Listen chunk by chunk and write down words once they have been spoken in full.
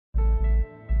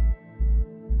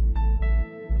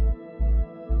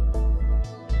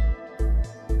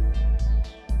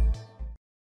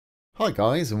Hi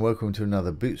guys, and welcome to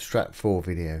another Bootstrap 4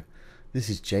 video. This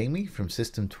is Jamie from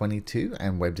System22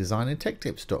 and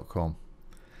webdesignandtechtips.com.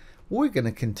 We're going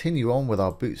to continue on with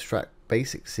our Bootstrap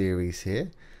basic series here.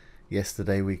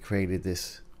 Yesterday we created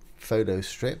this photo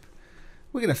strip.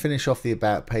 We're going to finish off the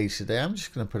about page today. I'm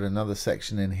just going to put another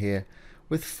section in here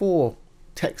with 4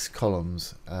 text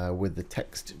columns with the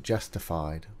text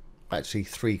justified. Actually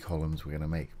 3 columns we're going to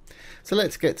make. So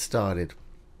let's get started.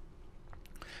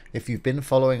 If you've been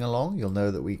following along, you'll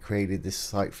know that we created this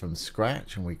site from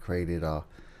scratch, and we created our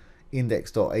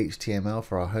index.html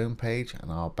for our home page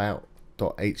and our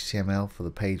about.html for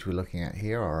the page we're looking at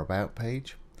here, our about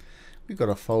page. We've got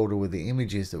a folder with the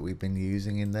images that we've been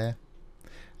using in there,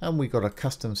 and we got a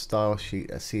custom style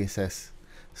sheet, a CSS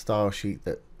style sheet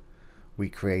that we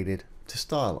created to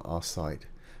style our site.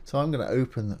 So I'm going to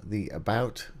open the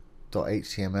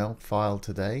about.html file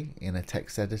today in a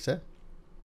text editor.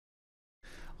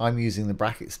 I'm using the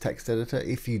Brackets text editor.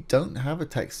 If you don't have a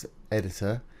text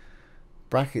editor,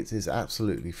 Brackets is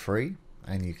absolutely free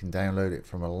and you can download it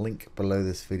from a link below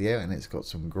this video, and it's got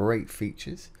some great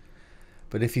features.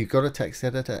 But if you've got a text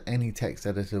editor, any text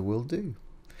editor will do.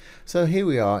 So here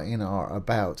we are in our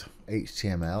about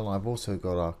HTML. I've also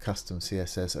got our custom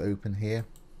CSS open here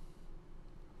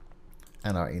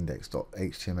and our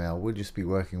index.html. We'll just be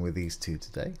working with these two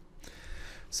today.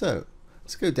 So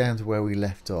let's go down to where we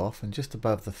left off, and just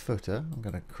above the footer I'm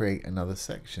going to create another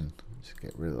section. Just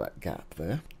get rid of that gap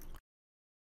there.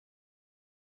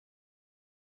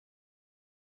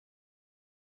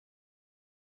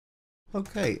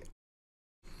 Okay,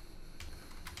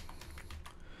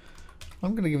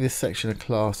 I'm going to give this section a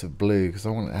class of blue because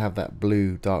I want it to have that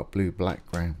blue, dark blue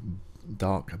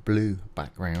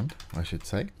background, I should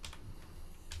say.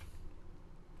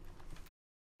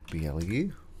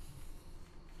 BLU.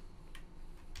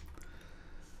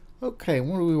 Okay,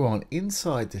 what do we want?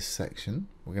 Inside this section,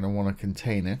 we're going to want a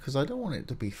container because I don't want it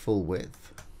to be full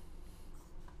width.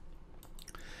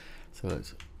 So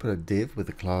let's put a div with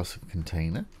the class of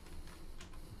container.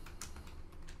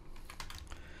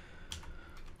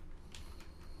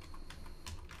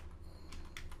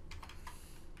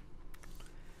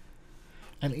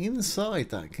 And inside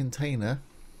that container,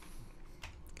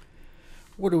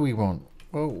 what do we want?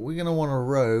 Well, we're going to want a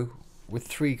row with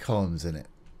 3 columns in it.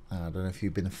 I don't know if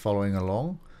you've been following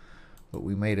along, but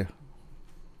we made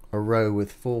a row with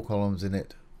 4 columns in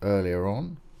it earlier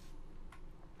on.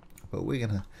 But we're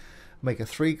going to make a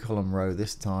 3-column row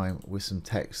this time with some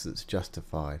text that's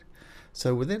justified.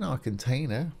 So within our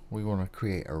container, we want to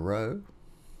create a row.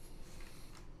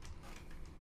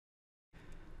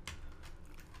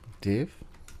 Div,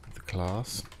 the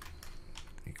class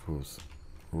equals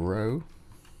row.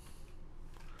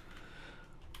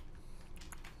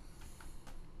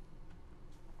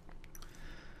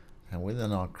 And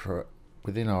within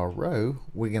our row,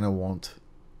 we're going to want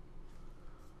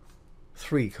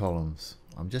 3 columns.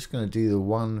 I'm just going to do the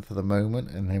one for the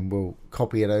moment, and then we'll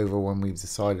copy it over when we've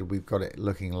decided we've got it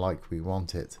looking like we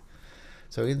want it.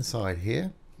 So inside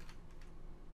here,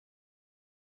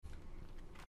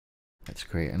 let's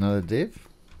create another div,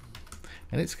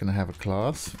 and it's going to have a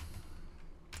class.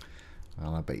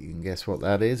 And I bet you can guess what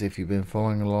that is if you've been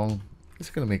following along. It's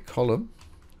going to be column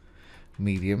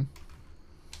medium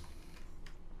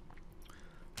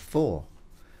 4.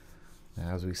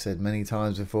 Now, as we said many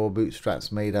times before,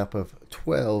 Bootstrap's made up of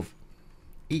 12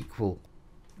 equal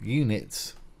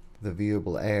units, the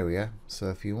viewable area. So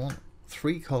if you want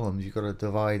 3 columns, you've got to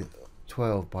divide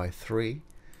 12 by 3,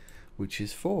 which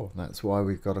is 4. That's why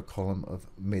we've got a column of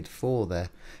mid 4 there.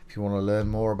 If you want to learn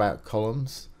more about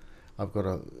columns, I've got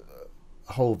a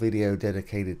whole video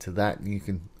dedicated to that, and you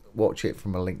can watch it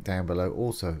from a link down below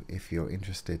also if you're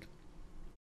interested.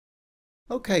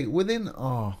 Okay, within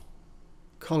our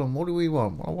column, what do we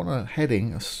want? I want a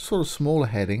heading, a sort of smaller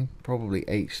heading, probably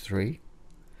H3.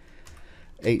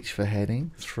 H for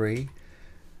heading, 3.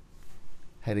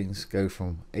 Headings go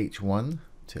from H1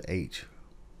 to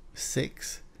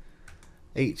H6.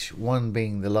 H1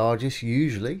 being the largest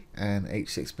usually, and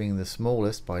H6 being the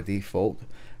smallest by default.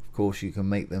 Of course, you can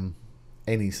make them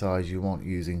any size you want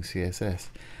using CSS.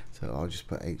 So I'll just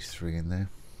put H3 in there.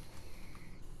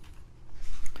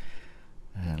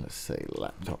 And let's say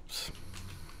laptops.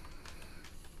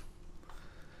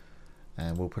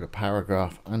 And we'll put a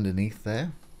paragraph underneath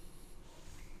there.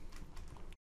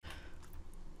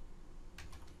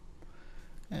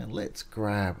 And let's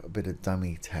grab a bit of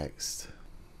dummy text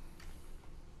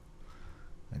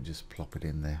and just plop it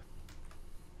in there.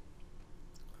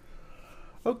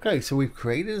 Okay, so we've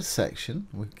created a section.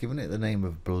 We've given it the name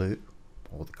of blue,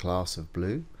 or the class of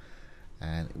blue.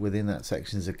 And within that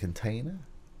section is a container.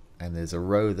 And there's a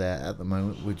row there at the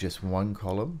moment with just one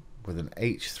column with an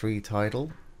H3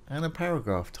 title and a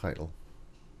paragraph title.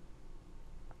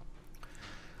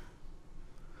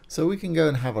 So we can go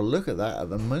and have a look at that. At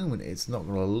the moment it's not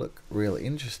going to look real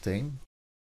interesting.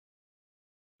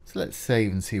 So let's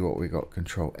save and see what we got.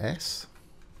 Control S.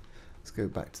 Let's go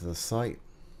back to the site.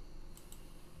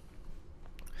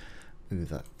 Move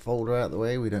that folder out of the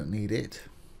way, we don't need it.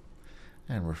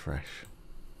 And refresh.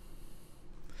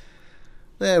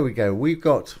 There we go. We've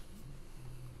got,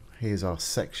 here's our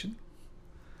section.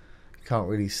 You can't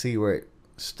really see where it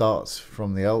starts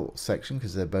from the old section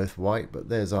because they're both white, but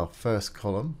there's our first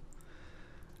column.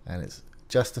 And it's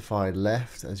justified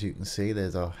left, as you can see.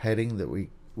 There's our heading that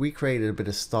we created a bit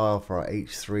of style for our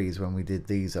H3s when we did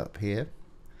these up here.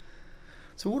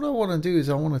 So what I want to do is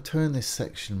I want to turn this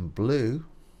section blue.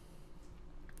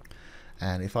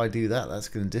 And if I do that, that's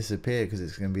going to disappear because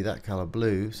it's going to be that color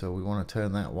blue. So we want to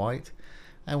turn that white.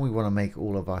 And we want to make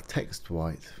all of our text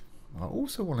white. I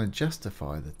also want to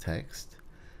justify the text.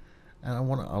 And I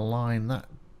want to align that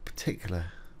particular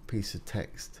piece of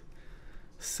text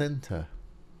center.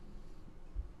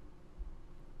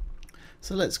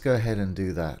 So let's go ahead and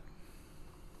do that.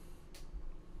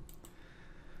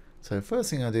 So first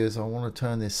thing I do is I want to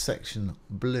turn this section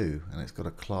blue, and it's got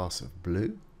a class of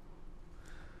blue.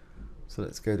 So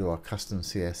let's go to our custom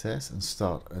CSS and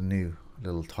start a new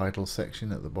little title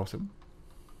section at the bottom.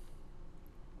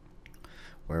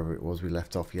 Wherever it was we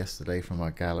left off yesterday from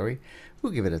our gallery.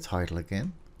 We'll give it a title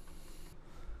again.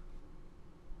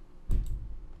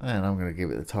 And I'm going to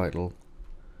give it the title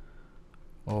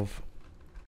of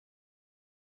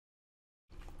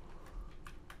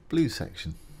Blue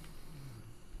Section.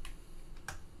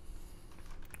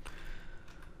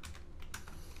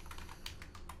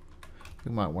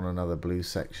 We might want another blue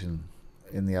section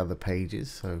in the other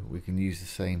pages, so we can use the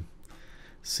same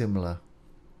similar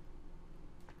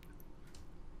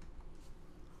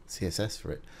CSS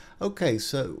for it. Okay,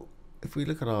 so if we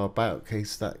look at our about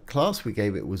case, that class we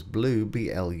gave it was blue,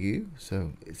 BLU,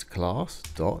 so it's class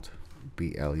dot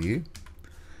BLU.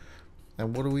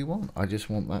 And what do we want? I just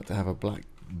want that to have a black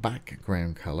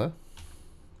background color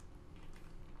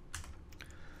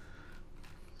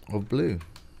of blue.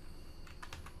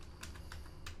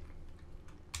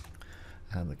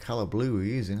 And the color blue we're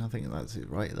using, I think that's it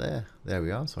right there. There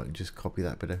we are. So I can just copy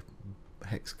that bit of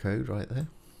hex code right there.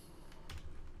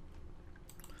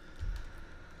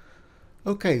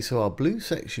 Okay, so our blue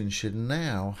section should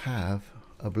now have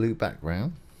a blue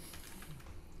background.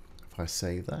 If I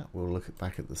save that, we'll look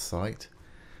back at the site.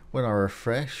 When I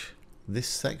refresh, this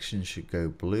section should go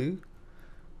blue.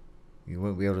 You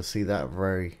won't be able to see that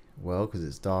very well because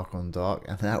it's dark on dark,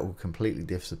 and that will completely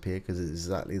disappear because it's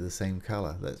exactly the same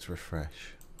color. Let's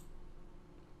refresh.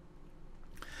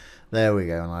 There we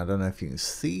go, and I don't know if you can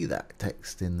see that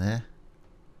text in there,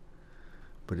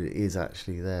 but it is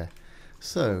actually there.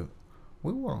 So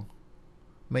we want to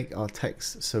make our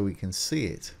text so we can see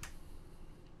it.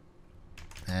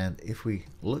 And if we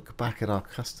look back at our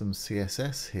custom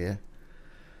CSS here,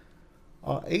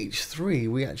 our H3,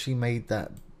 we actually made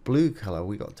that blue color.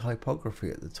 We got typography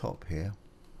at the top here.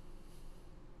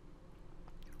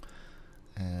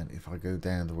 And if I go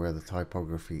down to where the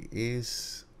typography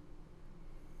is,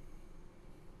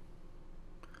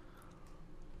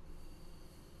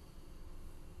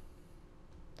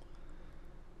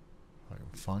 I can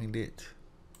find it.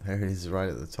 There it is right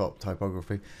at the top,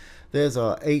 typography. There's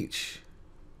our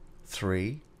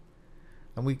H3,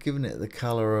 and we've given it the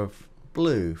color of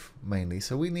blue mainly,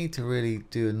 so we need to really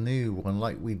do a new one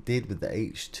like we did with the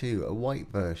H2, a white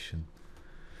version.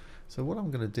 So what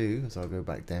I'm going to do is I'll go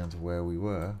back down to where we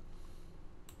were,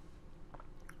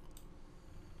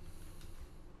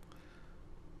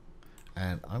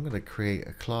 and I'm going to create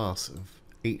a class of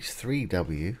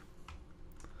H3W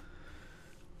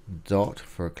dot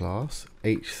for a class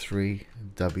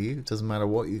H3W. It doesn't matter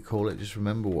what you call it, just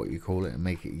remember what you call it and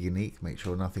make it unique. Make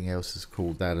sure nothing else is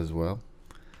called that as well.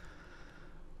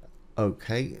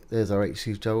 Okay, there's our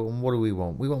H3W, and what do we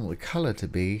want? We want the color to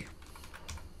be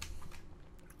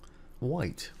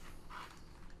white,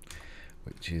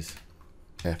 which is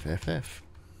FFF.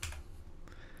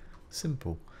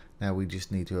 Simple. Now we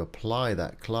just need to apply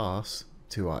that class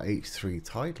to our H3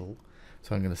 title.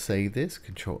 So I'm going to save this,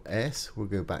 Control S, we'll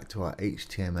go back to our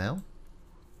HTML.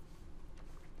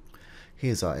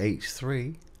 Here's our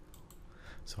H3,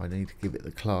 so I need to give it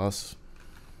the class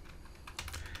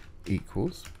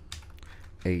equals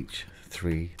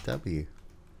H3W.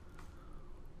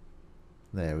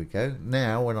 There we go.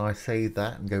 Now when I save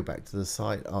that and go back to the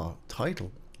site, our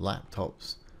title,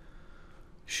 laptops,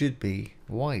 should be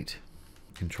white.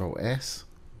 Control S,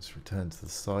 Let's return to the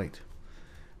site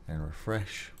and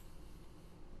refresh.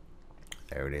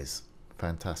 There it is.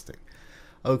 Fantastic.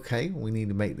 Okay, we need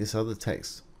to make this other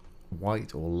text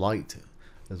white or light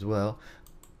as well.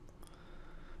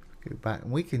 Go back, and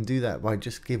we can do that by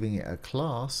just giving it a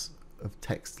class of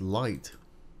text light.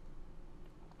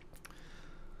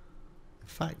 In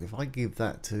fact, if I give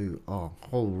that to our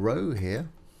whole row here,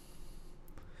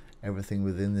 everything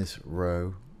within this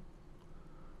row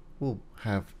will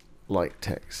have light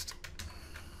text.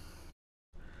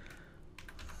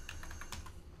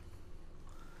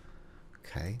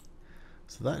 Okay,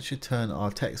 so that should turn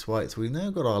our text white. So we've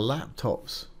now got our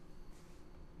laptop's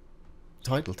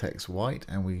title text white,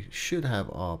 and we should have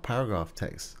our paragraph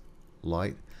text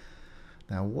light.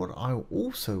 Now what I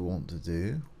also want to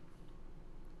do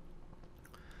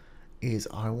is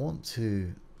I want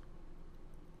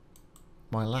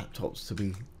my laptops to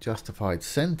be justified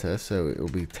center, so it will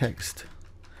be text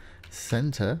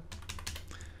center,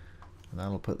 and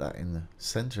that'll put that in the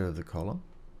center of the column.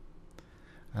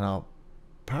 And our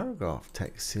paragraph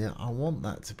text here, I want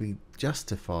that to be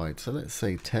justified, so let's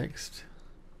say text.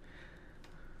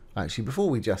 Actually, before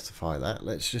we justify that,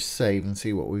 let's just save and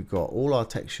see what we've got. All our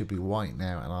text should be white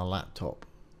now, and our laptop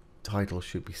title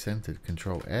should be centered.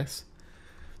 Control S.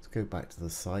 Let's go back to the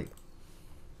site.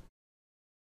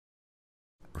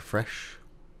 Refresh.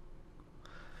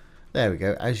 There we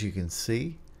go. As you can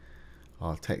see,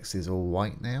 our text is all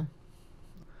white now.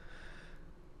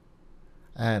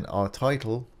 And our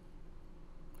title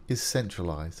is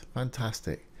centralized.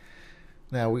 Fantastic.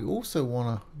 Now we also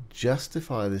want to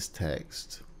justify this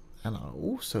text, and I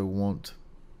also want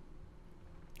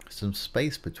some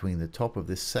space between the top of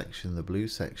this section, the blue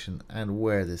section, and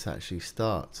where this actually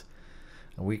starts.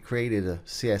 And we created a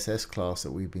CSS class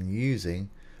that we've been using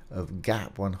of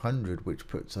gap 100, which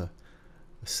puts a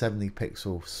 70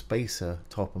 pixel spacer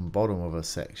top and bottom of a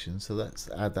section. So let's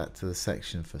add that to the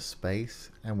section for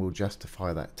space, and we'll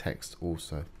justify that text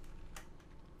also.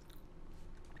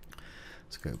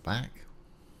 Let's go back.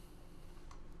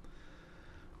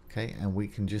 Okay, and we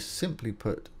can just simply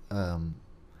put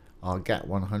our gap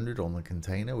 100 on the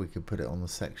container. We could put it on the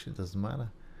section, doesn't matter.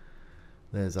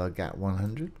 There's our gap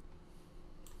 100.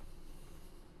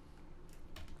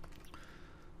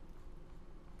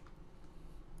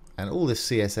 And all this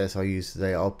CSS I use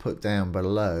today, I'll put down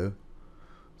below,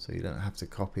 so you don't have to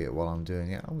copy it while I'm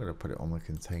doing it. I'm going to put it on the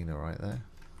container right there.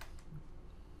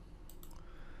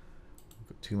 I've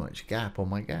got too much gap on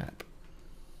my gap.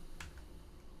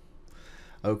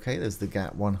 Okay, there's the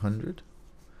gap 100.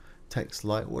 Text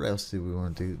light. What else do we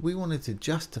want to do? We wanted to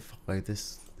justify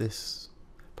this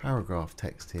paragraph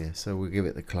text here, so we'll give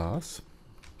it the class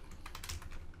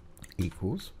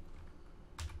equals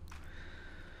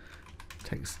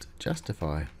text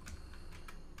justify.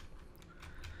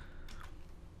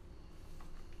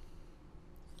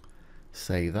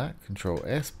 Save that, Control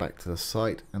S, back to the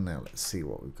site, and now let's see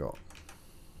what we've got.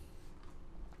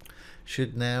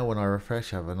 Should now, when I refresh,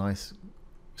 have a nice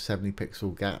 70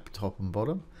 pixel gap top and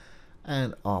bottom,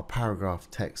 and our paragraph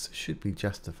text should be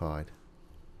justified.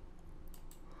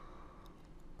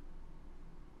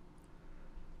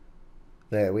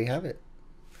 There we have it.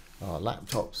 Our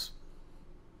laptops.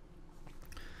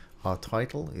 Our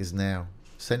title is now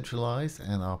centralized,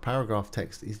 and our paragraph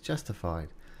text is justified.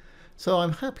 So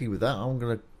I'm happy with that. I'm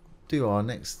going to do our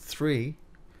next three,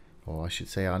 or I should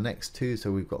say our next two,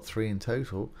 so we've got three in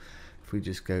total. If we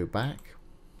just go back,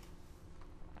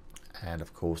 and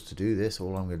of course to do this,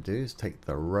 all I'm going to do is take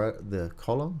the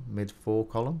column, mid 4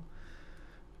 column,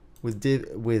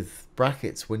 with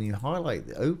brackets. When you highlight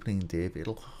the opening div,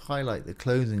 it'll highlight the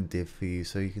closing div for you,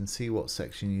 so you can see what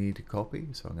section you need to copy.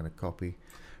 So I'm going to copy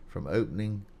from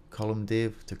opening column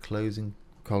div to closing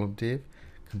column div.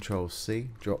 Control C,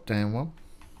 drop down one.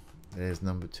 There's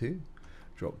number 2.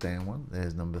 Drop down one.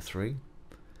 There's number 3.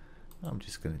 I'm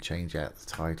just going to change out the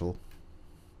title.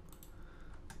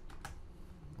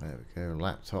 There we go.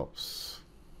 Laptops,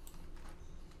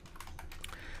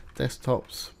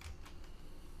 desktops,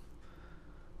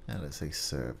 and let's say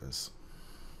servers.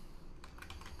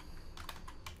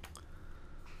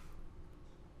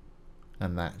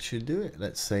 And that should do it.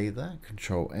 Let's save that.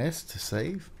 Control S to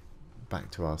save. Back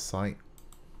to our site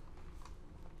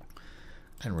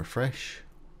and refresh.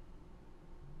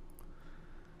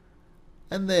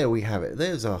 And there we have it.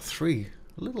 There's our 3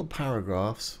 little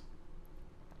paragraphs: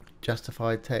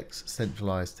 justified text,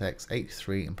 centralized text,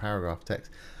 H3, and paragraph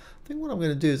text. I think what I'm going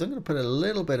to do is I'm going to put a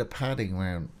little bit of padding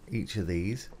around each of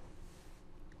these,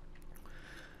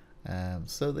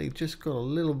 so they've just got a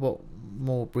little bit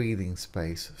more breathing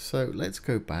space. So let's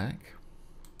go back,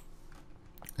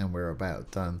 and we're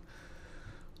about done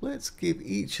let's give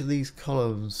each of these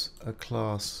columns a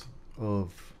class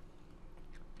of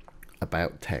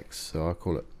about text. So I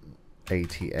call it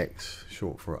ATX,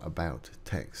 short for about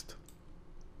text.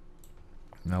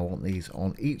 Now I want these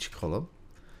on each column,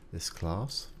 this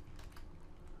class.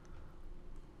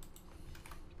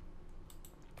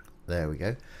 There we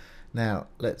go. Now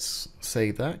let's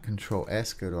save that, Control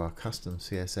S, go to our custom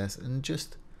CSS and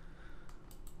just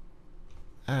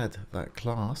add that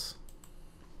class.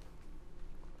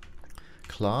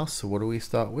 So what do we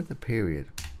start with? A period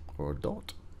or a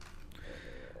dot.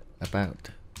 About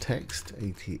text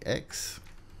ATX,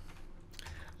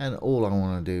 and all I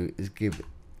want to do is give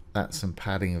that some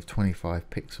padding of 25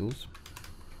 pixels.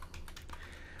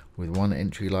 With one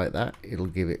entry like that, it'll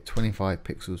give it 25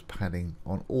 pixels padding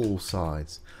on all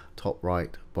sides, top,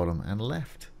 right, bottom and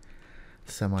left.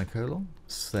 Semicolon,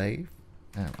 save,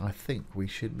 and I think we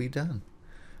should be done.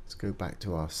 Let's go back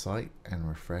to our site and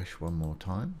refresh one more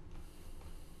time.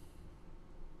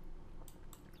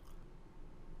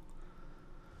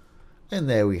 And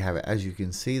there we have it. As you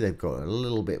can see, they've got a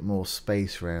little bit more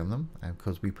space around them, and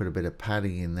because we put a bit of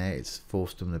padding in there, it's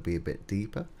forced them to be a bit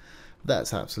deeper.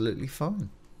 That's absolutely fine.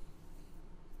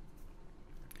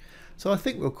 So I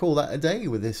think we'll call that a day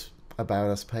with this About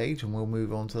Us page, and we'll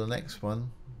move on to the next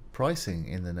one, pricing,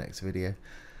 in the next video.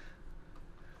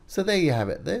 So there you have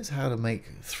it. There's how to make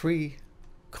 3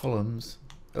 columns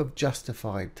of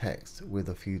justified text with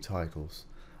a few titles.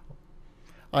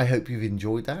 I hope you've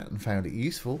enjoyed that and found it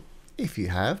useful. If you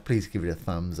have, please give it a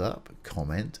thumbs up,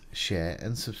 comment, share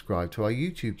and subscribe to our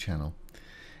YouTube channel.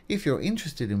 If you're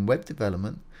interested in web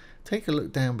development, take a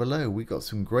look down below. We've got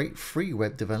some great free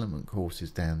web development courses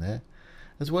down there,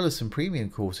 as well as some premium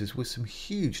courses with some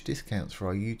huge discounts for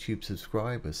our YouTube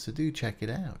subscribers, so do check it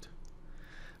out.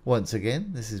 Once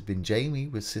again, this has been Jamie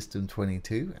with System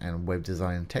 22 and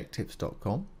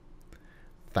WebDesignTechTips.com.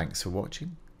 Thanks for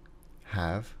watching.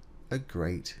 Have a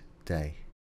great day.